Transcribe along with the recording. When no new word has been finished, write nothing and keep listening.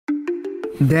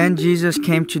Then Jesus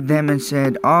came to them and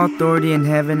said, "All authority in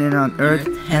heaven and on earth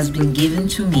has been given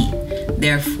to me.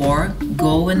 Therefore,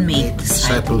 go and make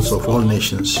disciples of all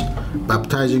nations,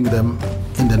 baptizing them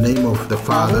in the name of the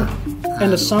Father,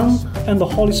 and the Son, and the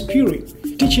Holy Spirit,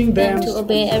 teaching them to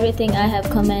obey everything I have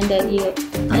commanded you.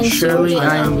 And surely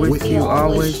I am with you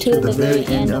always to the very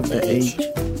end of the age."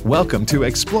 Welcome to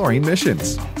Exploring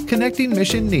Missions, connecting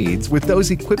mission needs with those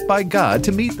equipped by God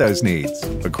to meet those needs,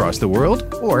 across the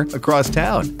world or across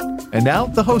town. And now,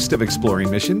 the host of Exploring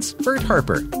Missions, Bert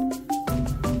Harper.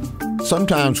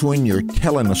 Sometimes when you're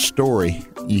telling a story,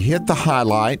 you hit the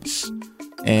highlights,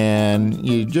 and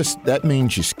that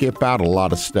means you skip out a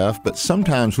lot of stuff. But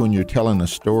sometimes when you're telling a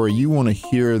story, you want to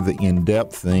hear the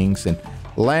in-depth things. And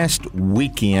last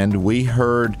weekend, we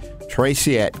heard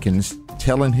Tracy Atkins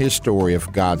telling his story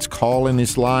of God's call in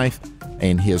his life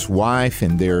and his wife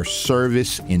and their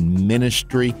service in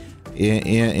ministry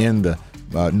in the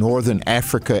Northern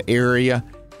Africa area,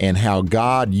 and how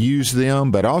God used them,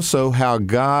 but also how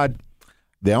God,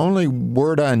 the only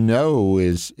word I know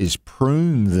is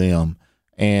prune them,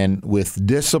 and with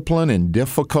discipline and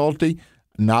difficulty,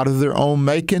 not of their own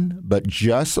making, but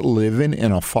just living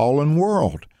in a fallen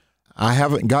world. I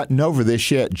haven't gotten over this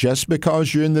yet. Just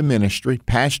because you're in the ministry,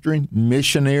 pastoring,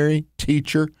 missionary,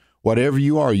 teacher, whatever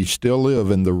you are, you still live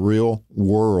in the real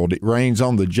world. It rains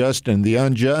on the just and the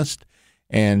unjust.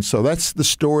 And so that's the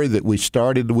story that we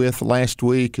started with last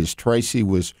week, as Tracy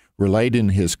was relating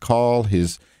his call,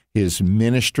 his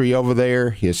ministry over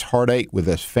there, his heartache with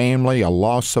his family, a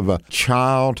loss of a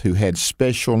child who had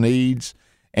special needs.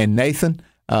 And Nathan,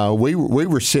 we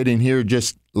were sitting here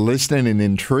just listening and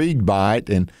intrigued by it,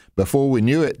 and before we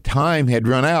knew it, time had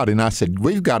run out, and I said,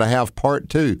 we've got to have part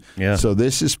two. Yeah. So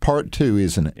this is part two,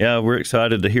 isn't it? Yeah, we're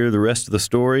excited to hear the rest of the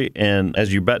story, and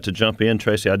as you're about to jump in,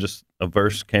 Tracy, a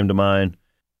verse came to mind,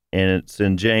 and it's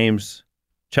in James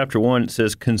chapter 1. It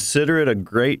says, "Consider it a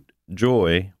great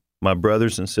joy, my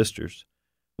brothers and sisters,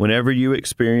 whenever you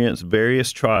experience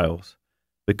various trials,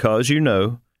 because you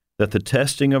know that the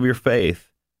testing of your faith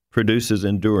produces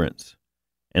endurance.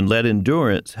 And let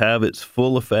endurance have its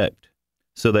full effect,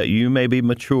 so that you may be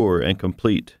mature and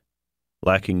complete,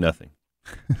 lacking nothing."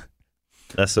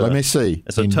 Let me see.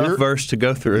 It's a tough verse to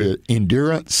go through.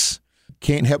 Endurance.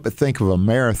 Can't help but think of a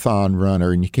marathon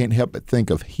runner, and you can't help but think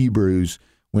of Hebrews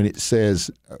when it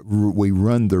says we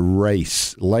run the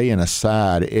race, laying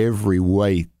aside every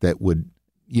weight that would,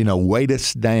 weight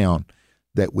us down,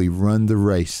 that we run the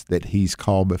race that He's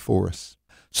called before us.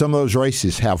 Some of those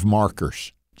races have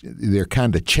markers. They're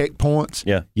kind of checkpoints.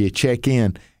 Yeah. You check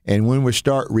in, and when we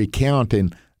start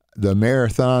recounting the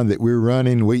marathon that we're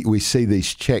running, we see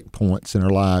these checkpoints in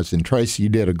our lives. And Tracy, you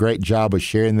did a great job of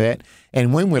sharing that.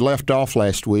 And when we left off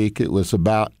last week, it was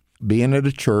about being at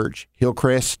a church,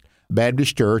 Hillcrest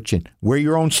Baptist Church, and we're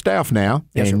your own staff now.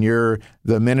 Yes, and sir. You're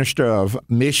the Minister of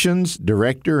Missions,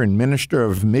 Director and Minister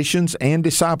of Missions and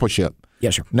Discipleship.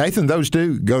 Yes, sir. Nathan, those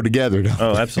two go together, don't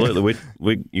Oh, absolutely.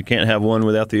 You can't have one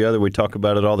without the other. We talk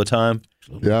about it all the time.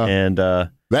 Yeah. And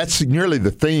that's nearly the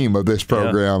theme of this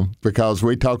program, because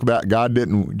we talk about God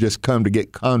didn't just come to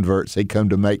get converts. He come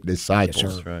to make disciples.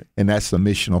 Yes, that's right. And that's the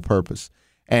missional purpose.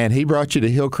 And He brought you to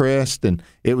Hillcrest, and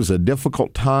it was a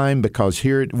difficult time because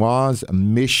here it was, a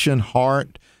mission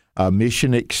heart, a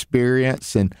mission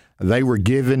experience, and they were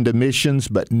given to missions,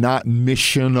 but not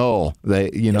missional. They,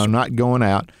 not going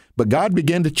out. But God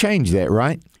began to change that,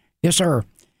 right? Yes, sir.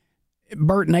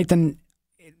 Bert, Nathan,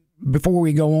 before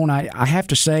we go on, I have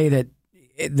to say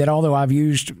that although I've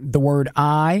used the word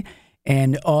I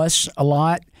and us a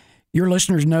lot, your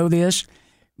listeners know this,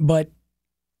 but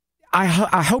I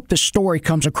hope the story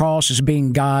comes across as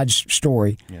being God's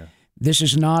story. Yeah. This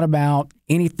is not about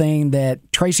anything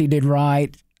that Tracy did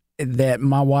right, that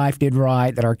my wife did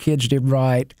right, that our kids did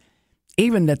right,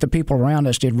 even that the people around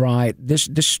us did right. This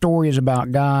story is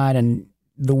about God and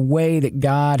the way that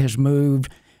God has moved,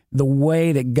 the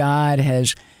way that God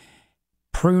has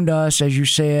pruned us, as you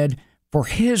said, for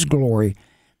His glory.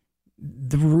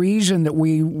 The reason that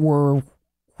we were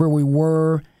where we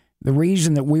were, the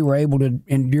reason that we were able to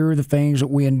endure the things that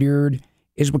we endured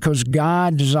is because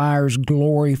God desires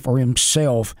glory for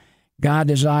Himself. God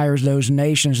desires those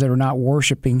nations that are not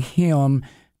worshiping Him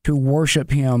to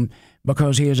worship Him,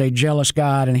 because He is a jealous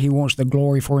God and He wants the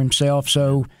glory for Himself.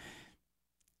 So,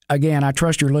 again, I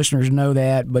trust your listeners know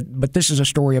that, but this is a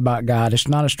story about God. It's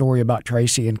not a story about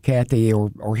Tracy and Kathy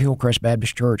or Hillcrest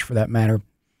Baptist Church, for that matter.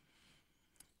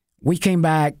 We came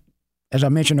back, as I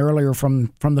mentioned earlier,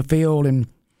 from the field, and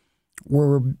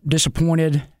were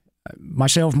disappointed,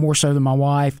 myself more so than my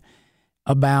wife,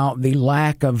 about the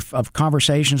lack of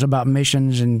conversations about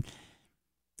missions. And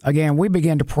again, we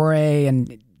began to pray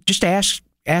and just ask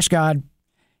God,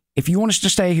 if you want us to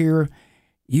stay here,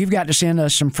 you've got to send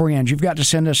us some friends. You've got to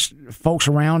send us folks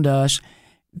around us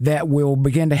that will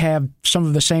begin to have some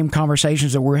of the same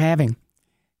conversations that we're having.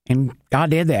 And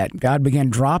God did that. God began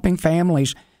dropping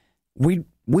families. We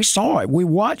saw it. We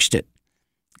watched it.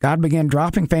 God began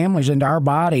dropping families into our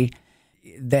body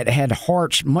that had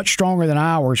hearts much stronger than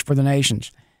ours for the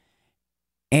nations.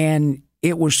 And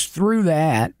it was through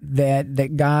that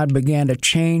God began to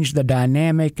change the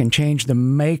dynamic and change the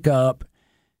makeup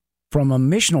from a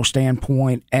missional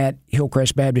standpoint at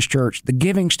Hillcrest Baptist Church. The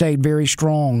giving stayed very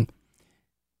strong,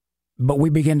 but we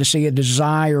began to see a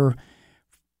desire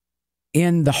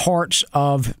in the hearts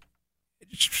of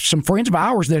some friends of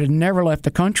ours that had never left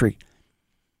the country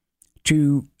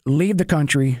to leave the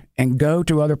country and go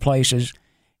to other places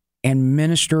and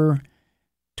minister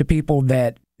to people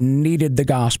that needed the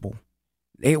gospel.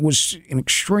 It was an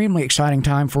extremely exciting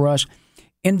time for us.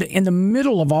 In the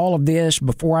middle of all of this,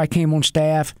 before I came on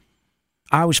staff,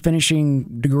 I was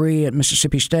finishing degree at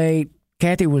Mississippi State.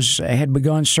 Kathy had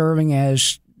begun serving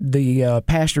as the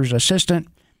pastor's assistant.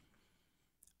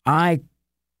 I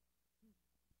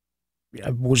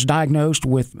was diagnosed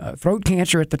with throat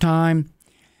cancer at the time.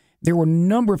 There were a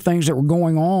number of things that were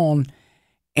going on,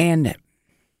 and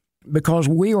because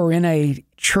we are in a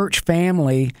church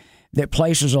family that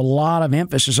places a lot of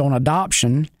emphasis on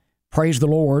adoption, praise the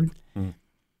Lord,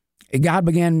 God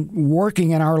began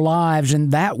working in our lives in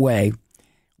that way.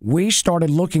 We started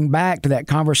looking back to that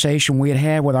conversation we had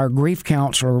had with our grief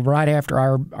counselor right after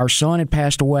our son had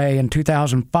passed away in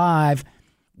 2005.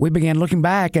 We began looking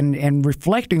back and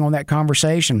reflecting on that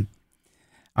conversation.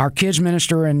 Our kids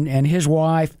minister and his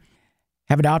wife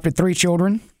have adopted 3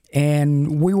 children,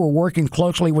 and we were working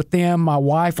closely with them. My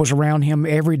wife was around him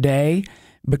every day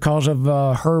because of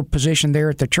her position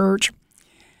there at the church.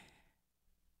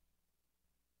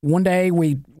 One day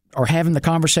we are having the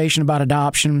conversation about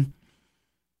adoption.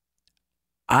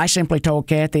 I simply told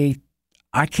Kathy,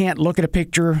 I can't look at a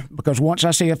picture because once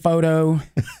I see a photo,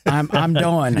 I'm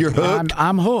done. You're hooked?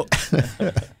 I'm hooked.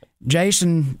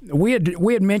 Jason, we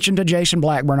had mentioned to Jason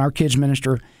Blackburn, our kids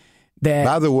minister, that,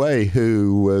 by the way,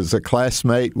 who was a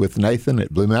classmate with Nathan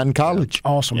at Blue Mountain College.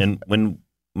 Awesome. And when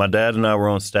my dad and I were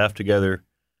on staff together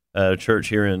at a church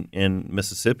here in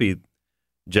Mississippi,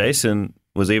 Jason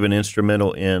was even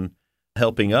instrumental in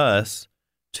helping us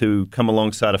to come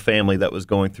alongside a family that was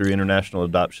going through international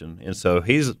adoption. And so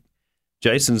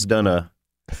Jason's done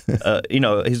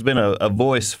he's been a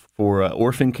voice for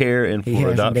orphan care and for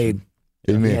adoption. Indeed.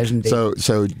 Amen.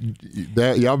 So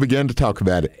y'all began to talk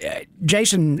about it.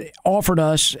 Jason offered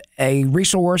us a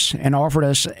resource and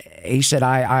he said,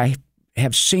 I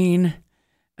have seen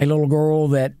a little girl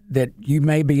that you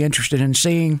may be interested in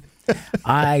seeing.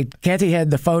 Kathy had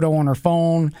the photo on her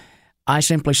phone. I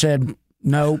simply said,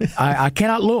 no, I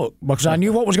cannot look, because I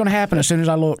knew what was going to happen as soon as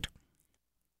I looked.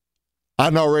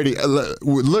 I'm already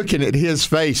looking at his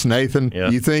face, Nathan. Yeah.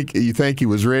 You think he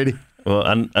was ready?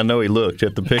 Well, I know he looked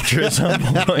at the picture at some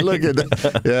point. Look at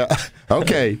that. Yeah.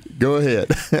 Okay, go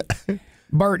ahead.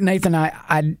 Bert, Nathan,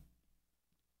 I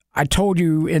told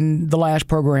you in the last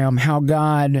program how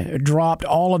God dropped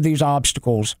all of these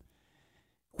obstacles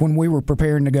when we were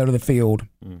preparing to go to the field.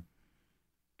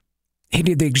 He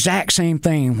did the exact same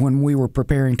thing when we were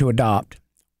preparing to adopt.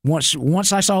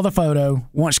 Once I saw the photo,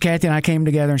 once Kathy and I came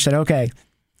together and said, okay,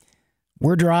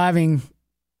 we're driving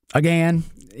again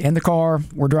in the car,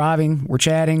 we're driving, we're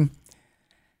chatting.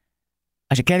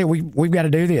 I said, Kathy, we've got to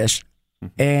do this.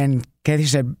 And Kathy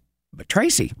said, but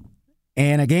Tracy.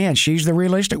 And again, she's the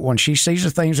realistic one. She sees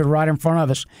the things that are right in front of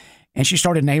us. And she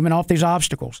started naming off these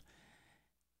obstacles.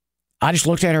 I just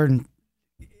looked at her and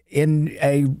in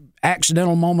a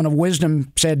accidental moment of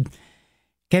wisdom said,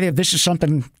 Kathy, if this is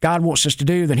something God wants us to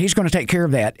do, then he's going to take care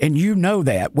of that. And you know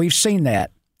that. We've seen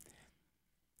that.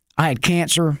 I had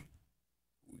cancer.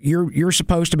 You're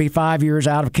supposed to be 5 years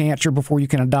out of cancer before you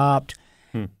can adopt.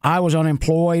 I was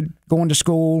unemployed, going to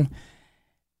school.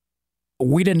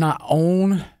 We did not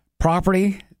own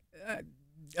property.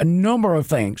 A number of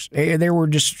things. There were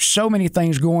just so many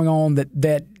things going on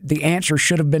that the answer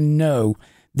should have been no.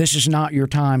 This is not your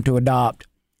time to adopt.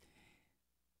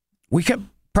 We kept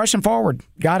pressing forward.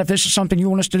 God, if this is something you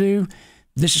want us to do,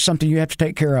 this is something you have to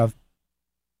take care of.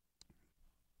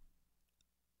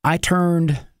 I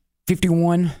turned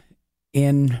 51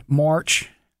 in March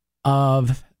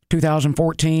of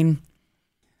 2014.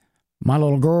 My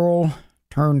little girl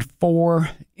turned 4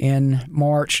 in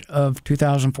March of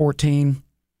 2014.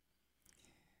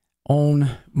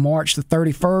 On March the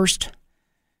 31st,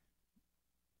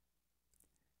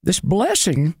 this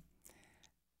blessing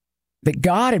that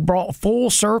God had brought full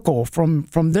circle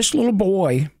from this little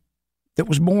boy that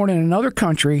was born in another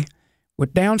country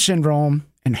with Down syndrome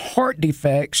and heart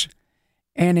defects,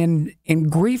 and in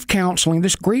grief counseling,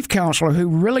 this grief counselor who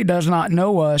really does not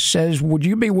know us says, "Would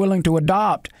you be willing to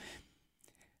adopt?"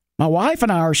 My wife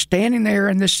and I are standing there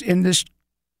in this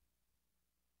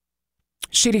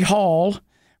city hall,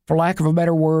 for lack of a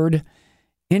better word,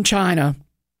 in China,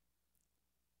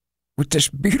 with this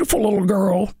beautiful little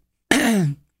girl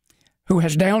who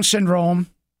has Down syndrome,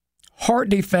 heart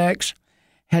defects,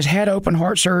 has had open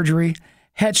heart surgery,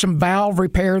 had some valve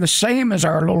repair, the same as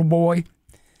our little boy.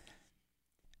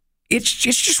 It's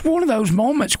just one of those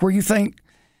moments where you think,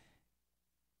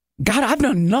 God, I've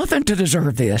done nothing to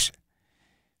deserve this.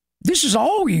 This is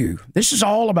all you. This is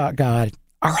all about God.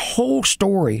 Our whole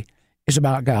story is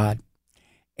about God.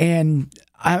 And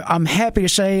I'm happy to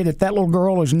say that little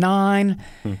girl is 9.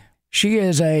 She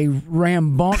is a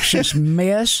rambunctious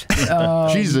mess.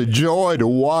 She's a joy to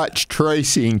watch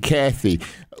Tracy and Kathy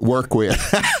work with.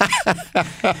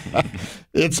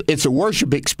 It's a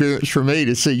worship experience for me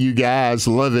to see you guys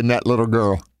loving that little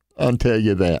girl. I'll tell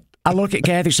you that. I look at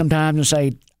Kathy sometimes and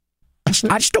say,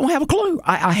 I just don't have a clue.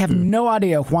 I have no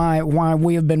idea why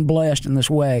we have been blessed in this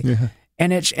way. Yeah.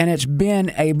 And it's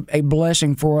been a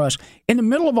blessing for us. In the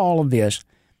middle of all of this,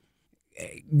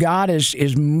 God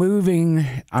is moving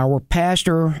our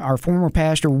pastor, our former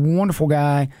pastor, wonderful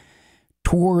guy,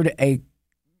 toward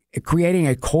creating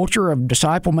a culture of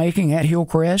disciple making at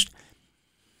Hillcrest.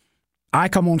 I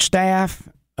come on staff.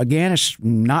 Again, it's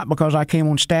not because I came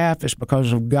on staff. It's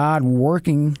because of God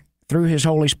working through His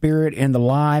Holy Spirit in the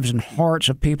lives and hearts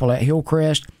of people at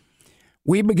Hillcrest.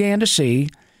 We began to see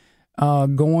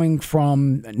going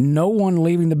from no one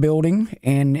leaving the building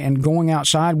and going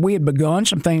outside. We had begun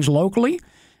some things locally.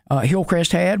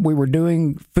 Hillcrest had. We were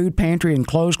doing food pantry and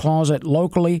clothes closet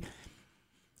locally.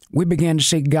 We began to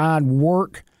see God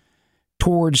work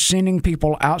towards sending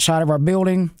people outside of our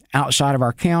building, outside of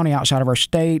our county, outside of our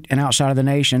state, and outside of the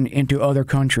nation into other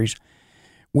countries.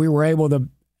 We were able to,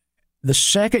 the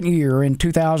second year in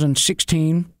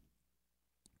 2016,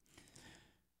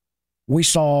 we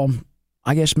saw,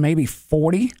 I guess, maybe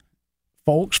 40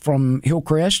 folks from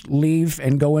Hillcrest leave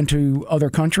and go into other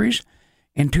countries.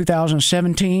 In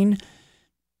 2017,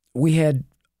 we had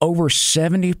over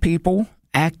 70 people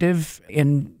active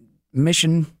in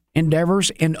mission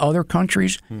endeavors in other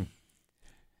countries.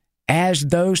 As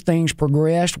those things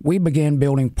progressed, we began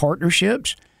building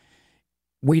partnerships.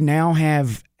 We now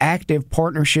have active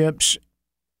partnerships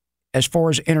as far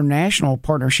as international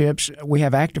partnerships. We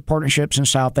have active partnerships in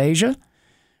South Asia.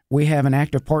 We have an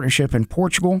active partnership in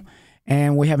Portugal,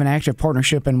 and we have an active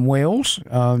partnership in Wales.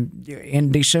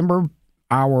 In December,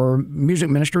 our music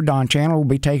minister, Don Chandler, will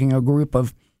be taking a group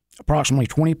of approximately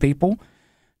 20 people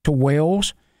to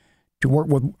Wales to work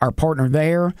with our partner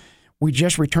there. We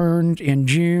just returned in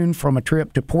June from a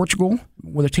trip to Portugal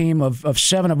with a team of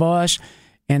 7 of us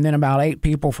and then about 8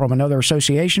 people from another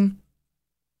association.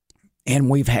 And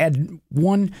we've had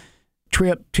one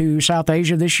trip to South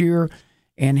Asia this year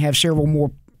and have several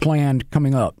more planned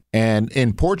coming up. And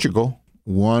in Portugal,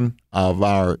 one of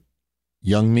our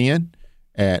young men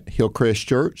at Hillcrest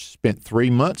Church spent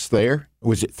 3 months there.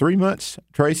 Was it 3 months,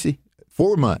 Tracy?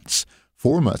 4 months.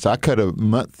 4 months. I cut a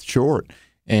month short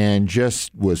and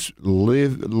just was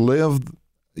lived,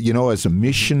 as a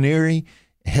missionary,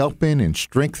 helping and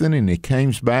strengthening. He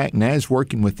comes back, now he's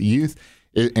working with the youth,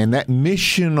 and that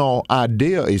missional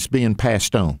idea is being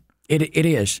passed on. It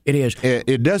is.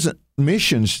 It doesn't,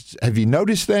 missions, have you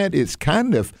noticed that? It's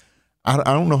kind of, I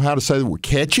don't know how to say that we're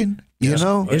catching,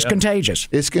 It's contagious.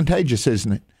 It's contagious,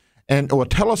 isn't it? And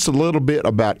tell us a little bit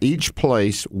about each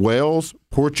place, Wales,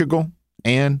 Portugal,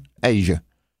 and Asia.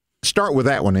 Start with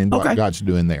that one and what God's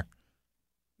doing there.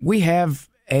 We have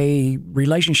a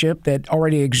relationship that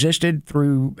already existed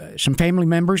through some family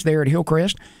members there at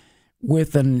Hillcrest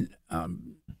with a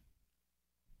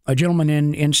gentleman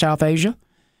in South Asia.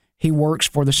 He works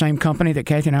for the same company that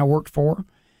Kathy and I worked for,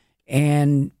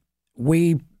 and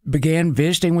we began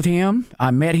visiting with him. I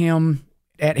met him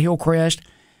at Hillcrest.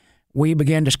 We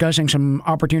began discussing some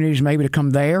opportunities maybe to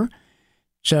come there.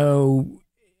 So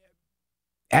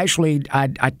actually, I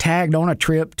tagged on a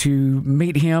trip to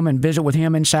meet him and visit with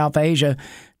him in South Asia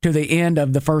to the end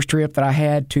of the first trip that I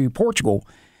had to Portugal.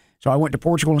 So I went to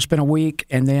Portugal and spent a week,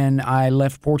 and then I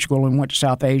left Portugal and went to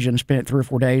South Asia and spent 3 or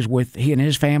 4 days with he and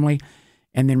his family,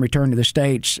 and then returned to the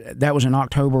States. That was in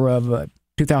October of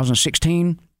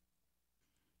 2016.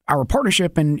 Our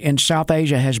partnership in South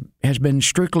Asia has been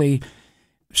strictly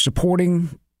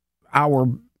supporting our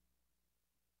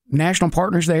national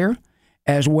partners there,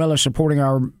 as well as supporting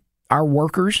our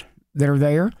workers that are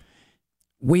there.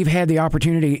 we've had the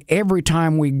opportunity every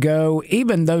time we go,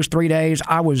 even those 3 days,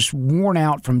 I was worn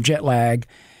out from jet lag.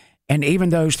 And even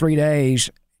those 3 days,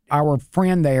 our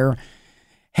friend there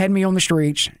had me on the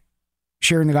streets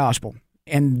sharing the gospel.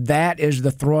 And that is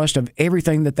the thrust of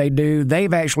everything that they do.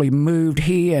 They've actually moved,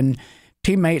 he and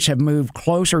teammates have moved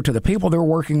closer to the people they're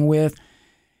working with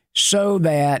so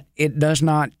that it does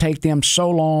not take them so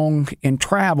long in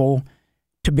travel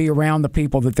to be around the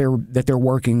people that they're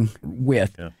working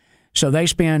with. Yeah. So they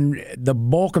spend the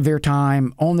bulk of their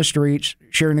time on the streets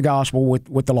sharing the gospel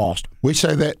with the lost. We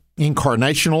say that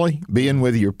incarnationally, being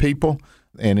with your people,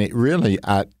 and it really,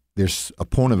 there's a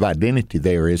point of identity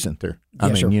there, isn't there? I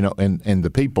Yes, mean, sir. and the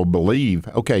people believe,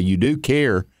 okay, you do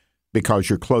care because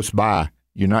you're close by.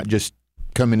 You're not just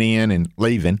coming in and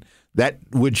leaving. That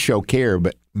would show care,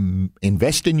 but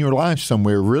investing your life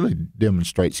somewhere really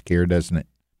demonstrates care, doesn't it?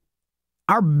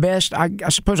 Our best, I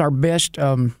suppose our best,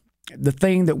 the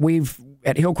thing that we've,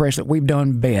 at Hillcrest, that we've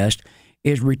done best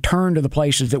is return to the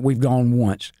places that we've gone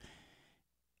once.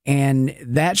 And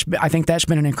I think that's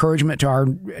been an encouragement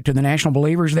to the national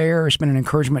believers there. It's been an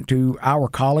encouragement to our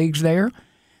colleagues there.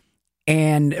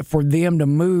 And for them to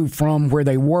move from where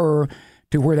they were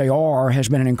to where they are has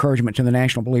been an encouragement to the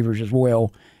national believers as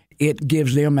well. It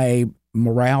gives them a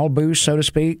morale boost, so to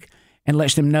speak, and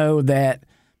lets them know that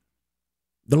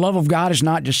the love of God is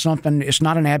not just something, it's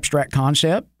not an abstract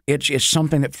concept. It's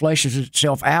something that fleshes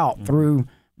itself out through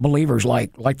believers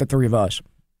like the three of us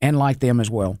and like them as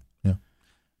well. Yeah.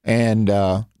 And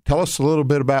tell us a little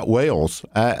bit about Wales.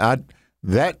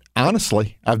 That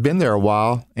honestly, I've been there a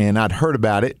while and I'd heard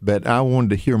about it, but I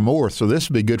wanted to hear more. So this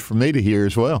would be good for me to hear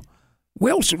as well.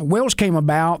 Wales came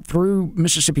about through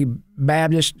Mississippi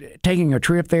Baptist taking a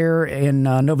trip there in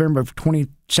November of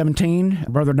 2017.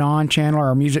 Brother Don Chandler,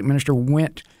 our music minister,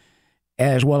 went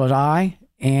as well as I,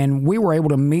 and we were able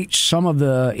to meet some of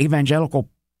the evangelical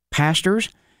pastors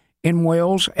in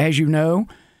Wales. As you know,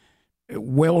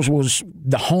 Wales was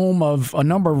the home of a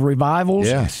number of revivals.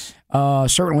 Yes.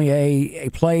 Certainly a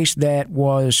place that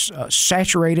was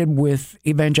saturated with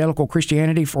evangelical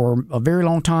Christianity for a very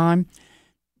long time.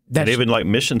 And even like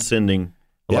mission sending,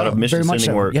 a lot of mission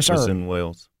sending work was in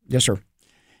Wales. Yes, sir.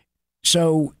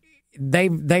 So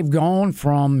they've gone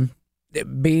from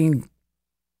being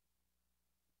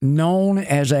known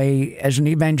as an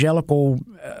evangelical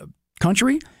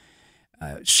country,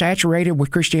 saturated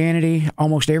with Christianity,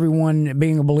 almost everyone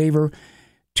being a believer,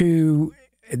 to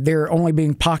there only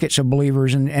being pockets of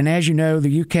believers. And as you know,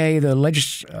 the UK, the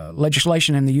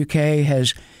legislation in the UK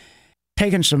has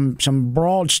taken some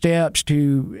broad steps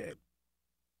to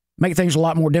make things a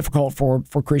lot more difficult for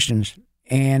Christians,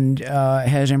 and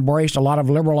has embraced a lot of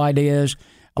liberal ideas,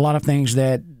 a lot of things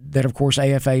that of course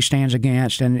AFA stands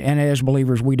against, and as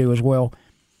believers we do as well.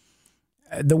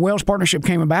 The Wales Partnership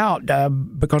came about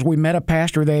because we met a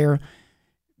pastor there,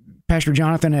 Pastor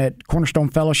Jonathan at Cornerstone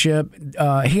Fellowship.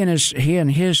 He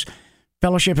and his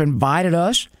fellowship invited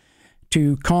us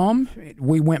to come.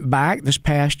 We went back this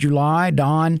past July.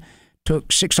 Don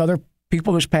took 6 other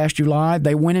people this past July.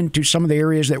 They went into some of the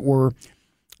areas that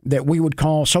we would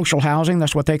call social housing.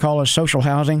 That's what they call as social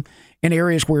housing, in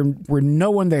areas where no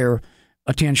one there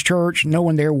attends church, no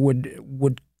one there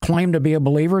would claim to be a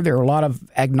believer. There are a lot of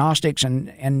agnostics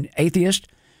and atheists.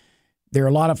 There are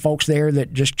a lot of folks there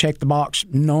that just check the box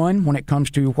none when it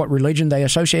comes to what religion they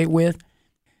associate with.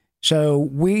 So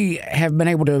we have been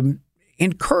able to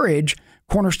encourage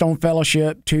Cornerstone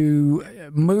Fellowship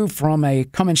to move from a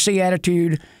come and see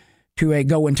attitude to a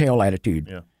go and tell attitude.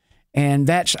 Yeah. And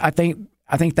that's, I think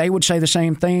they would say the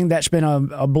same thing. That's been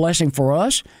a blessing for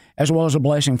us as well as a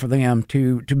blessing for them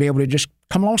to be able to just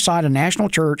come alongside a national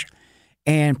church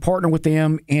and partner with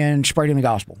them in spreading the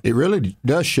gospel. It really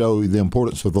does show the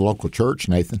importance of the local church,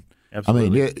 Nathan.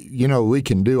 Absolutely. I mean, we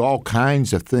can do all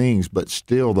kinds of things, but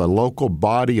still the local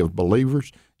body of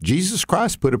believers, Jesus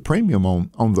Christ put a premium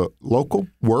on the local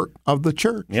work of the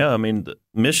church. Yeah, I mean,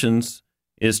 missions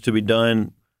is to be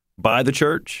done by the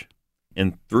church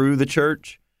and through the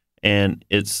church, and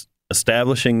it's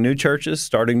establishing new churches,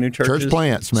 starting new churches. Church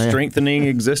plants, man. Strengthening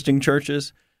existing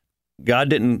churches. God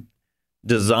didn't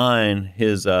design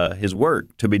his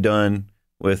work to be done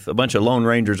with a bunch of Lone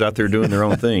Rangers out there doing their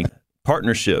own thing.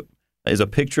 Partnership is a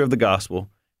picture of the gospel,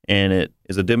 and it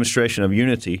is a demonstration of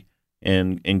unity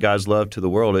and God's love to the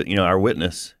world. Our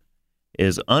witness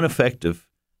is ineffective,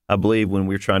 I believe, when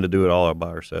we're trying to do it all by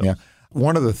ourselves. Yeah.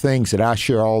 One of the things that I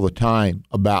share all the time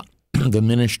about the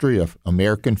ministry of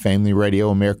American Family Radio,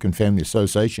 American Family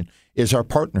Association, is our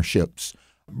partnerships.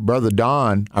 Brother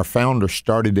Don, our founder,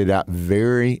 started it out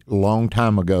very long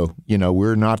time ago.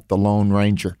 We're not the Lone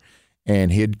Ranger.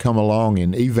 And he'd come along,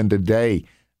 and even today,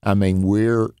 I mean,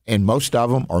 and most of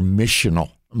them are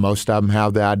missional. Most of them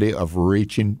have the idea of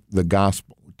reaching the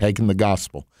gospel, taking the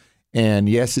gospel. And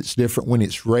yes, it's different when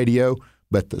it's radio,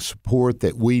 but the support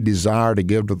that we desire to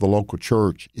give to the local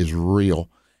church is real.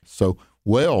 So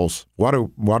Wales, what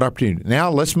opportunity. Now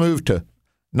let's move to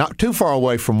not too far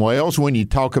away from Wales when you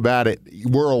talk about it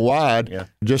worldwide,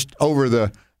 just over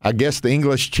the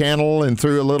English Channel and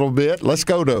through a little bit. Let's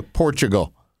go to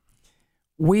Portugal.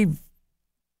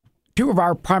 Two of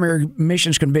our primary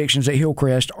missions convictions at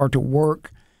Hillcrest are to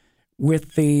work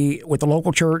with the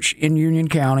local church in Union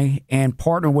County and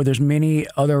partner with as many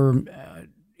other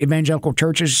evangelical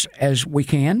churches as we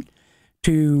can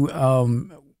to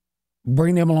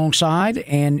bring them alongside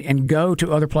and go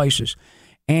to other places.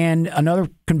 And another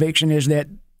conviction is that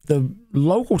the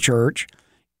local church,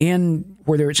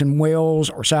 whether it's in Wales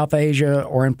or South Asia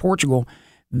or in Portugal,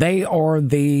 they are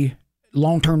the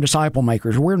long-term disciple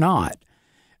makers. We're not.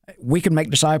 We can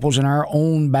make disciples in our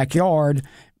own backyard,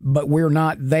 but we're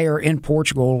not there in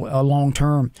Portugal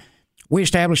long-term. We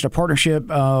established a partnership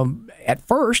at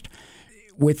first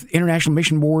with International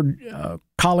Mission Board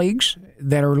colleagues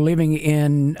that are living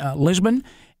in Lisbon,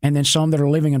 and then some that are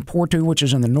living in Porto, which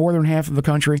is in the northern half of the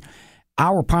country.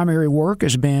 Our primary work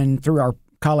has been through our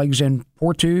colleagues in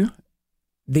Porto.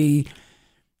 The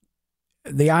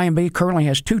IMB currently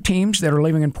has 2 teams that are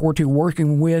living in Porto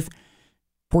working with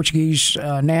Portuguese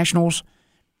nationals.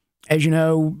 As you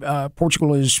know,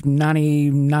 Portugal is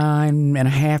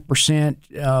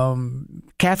 99.5%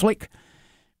 Catholic,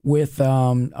 with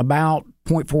about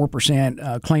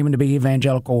 0.4% claiming to be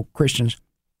evangelical Christians.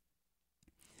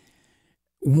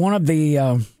 One of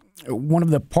the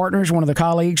partners, one of the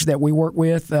colleagues that we work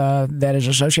with that is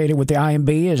associated with the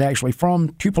IMB is actually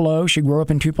from Tupelo. She grew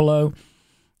up in Tupelo,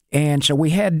 and so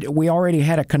we already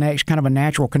had a connection, kind of a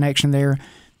natural connection there.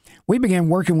 We began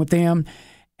working with them.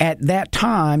 At that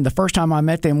time, the first time I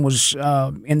met them was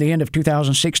in the end of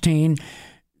 2016.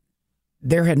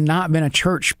 There had not been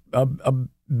a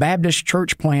Baptist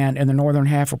church plant in the northern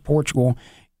half of Portugal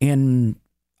in,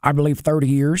 I believe, 30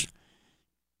 years.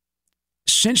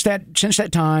 Since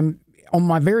that time, on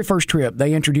my very first trip,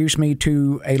 they introduced me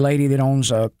to a lady that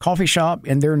owns a coffee shop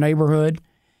in their neighborhood.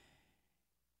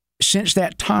 Since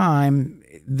that time,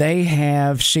 they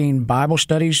have seen Bible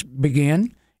studies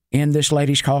begin in this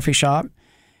lady's coffee shop.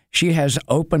 She has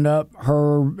opened up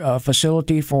her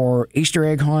facility for Easter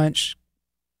egg hunts,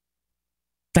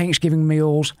 Thanksgiving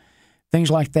meals,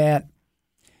 things like that.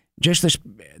 Just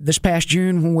this past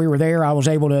June when we were there, I was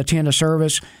able to attend a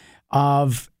service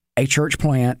of a church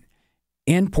plant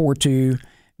in Porto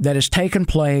that has taken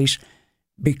place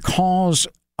because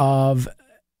of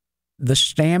the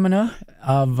stamina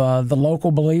of the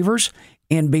local believers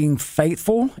in being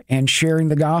faithful and sharing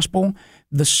the gospel.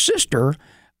 The sister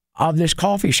of this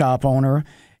coffee shop owner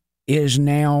is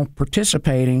now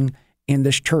participating in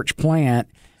this church plant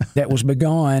that was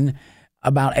begun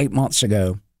about 8 months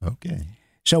ago. Okay.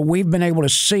 So we've been able to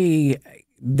see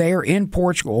there in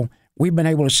Portugal, we've been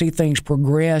able to see things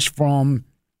progress from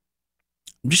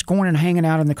just going and hanging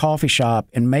out in the coffee shop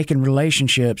and making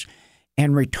relationships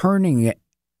and returning it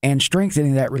and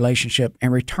strengthening that relationship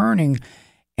and returning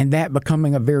and that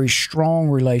becoming a very strong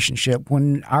relationship.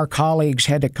 When our colleagues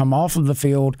had to come off of the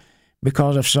field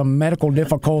because of some medical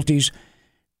difficulties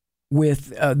with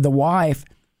the wife,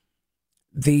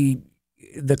 the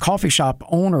coffee shop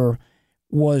owner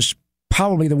was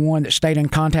probably the one that stayed in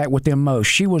contact with them most.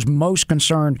 She was most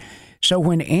concerned. So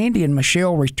when Andy and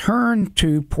Michelle returned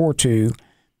to Porto,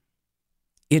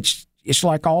 it's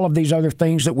like all of these other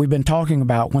things that we've been talking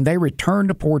about. When they returned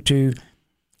to Porto,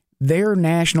 their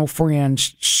national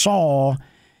friends saw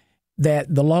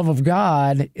that the love of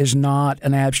God is not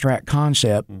an abstract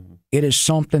concept. Mm-hmm. It is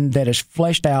something that is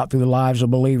fleshed out through the lives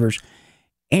of believers.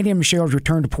 Andy and Michelle's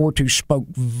return to Porto spoke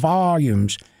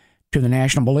volumes to the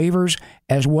national believers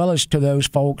as well as to those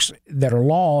folks that are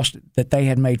lost that they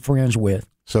had made friends with.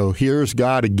 So here's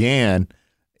God again,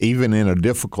 even in a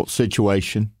difficult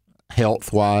situation,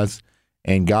 health-wise,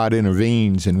 and God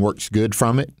intervenes and works good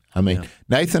from it. I mean, yeah.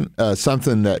 Nathan,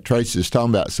 something that Tracy is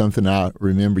talking about, something I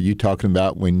remember you talking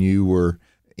about when you were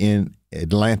in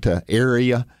Atlanta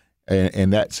area,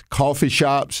 and that's coffee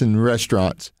shops and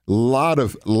restaurants. A lot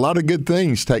of good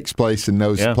things takes place in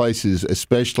those places,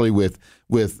 especially with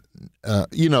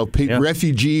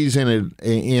refugees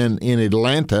in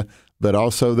Atlanta, but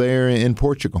also there in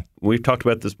Portugal. We've talked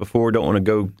about this before. Don't want to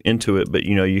go into it, but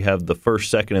you have the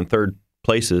first, second, and third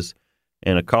places.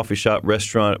 And a coffee shop,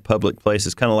 restaurant, public place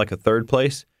is kind of like a third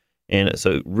place. And it's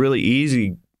a really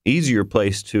easier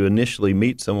place to initially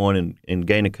meet someone and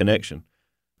gain a connection.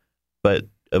 But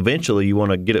eventually you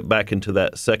want to get it back into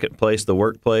that second place, the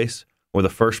workplace, or the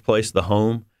first place, the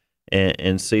home,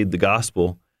 and see the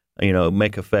gospel,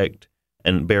 make effect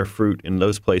and bear fruit in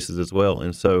those places as well.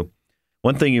 And so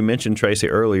one thing you mentioned, Tracy,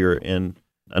 earlier, and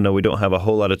I know we don't have a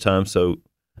whole lot of time, so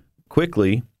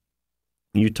quickly,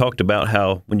 you talked about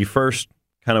how when you first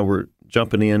kind of were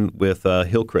jumping in with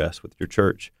Hillcrest, with your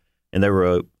church, and they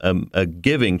were a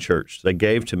giving church. They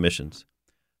gave to missions.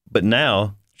 But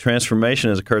now transformation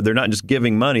has occurred. They're not just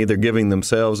giving money, they're giving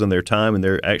themselves and their time, and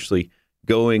they're actually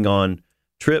going on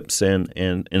trips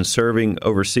and serving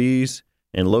overseas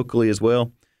and locally as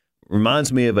well.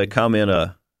 Reminds me of a comment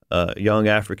a young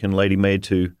African lady made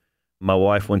to my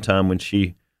wife one time when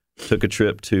she took a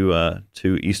trip to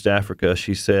East Africa.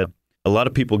 She said, a lot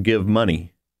of people give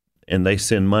money and they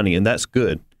send money, and that's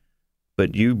good.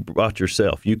 But you brought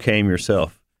yourself. You came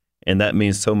yourself, and that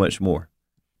means so much more.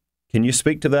 Can you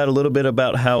speak to that a little bit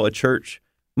about how a church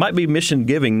might be mission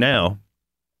giving now,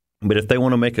 but if they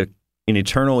want to make an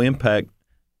eternal impact,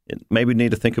 maybe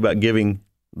need to think about giving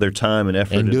their time and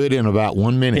effort. And do it in about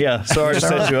 1 minute. Yeah, sorry to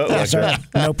set you up like that.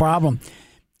 No problem.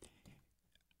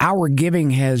 Our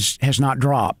giving has not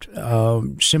dropped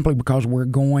simply because we're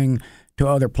going to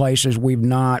other places. We've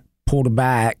not pulled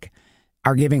back.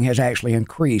 Our giving has actually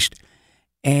increased.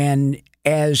 And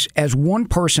as one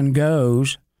person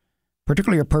goes,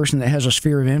 particularly a person that has a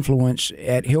sphere of influence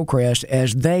at Hillcrest,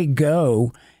 as they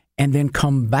go and then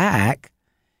come back,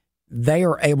 they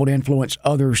are able to influence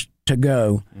others to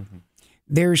go. Mm-hmm.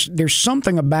 There's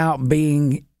something about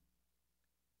being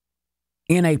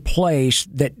in a place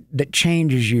that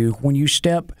changes you when you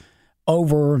step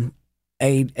over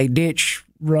a ditch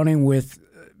running with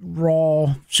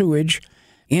raw sewage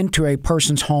into a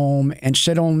person's home and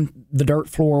sit on the dirt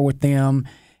floor with them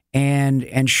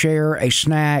and share a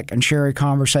snack and share a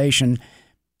conversation.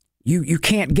 You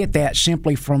can't get that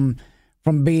simply from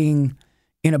being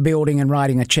in a building and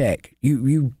writing a check.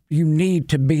 You need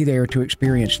to be there to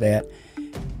experience that.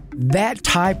 That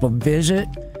type of visit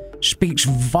speaks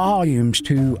volumes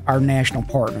to our national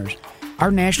partners.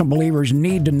 Our national believers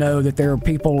need to know that there are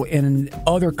people in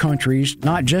other countries,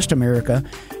 not just America,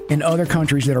 in other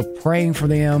countries that are praying for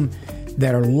them,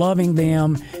 that are loving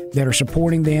them, that are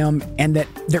supporting them, and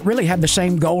that really have the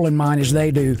same goal in mind as they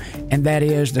do, and that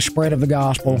is the spread of the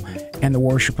gospel and the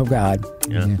worship of God.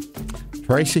 Yeah.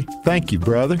 Tracy, thank you,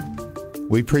 brother.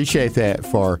 We appreciate that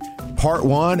for part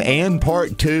 1 and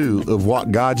part 2 of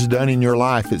what God's done in your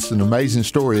life. It's an amazing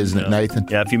story, isn't it, Nathan?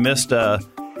 Yeah, if you missed,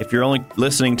 if you're only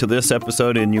listening to this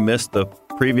episode and you missed the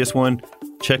previous one,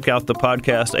 check out the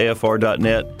podcast,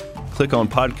 afr.net. Click on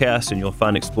podcast and you'll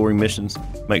find Exploring Missions.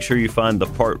 Make sure you find the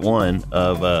part 1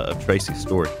 of Tracy's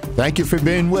story. Thank you for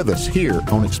being with us here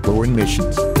on Exploring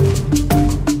Missions.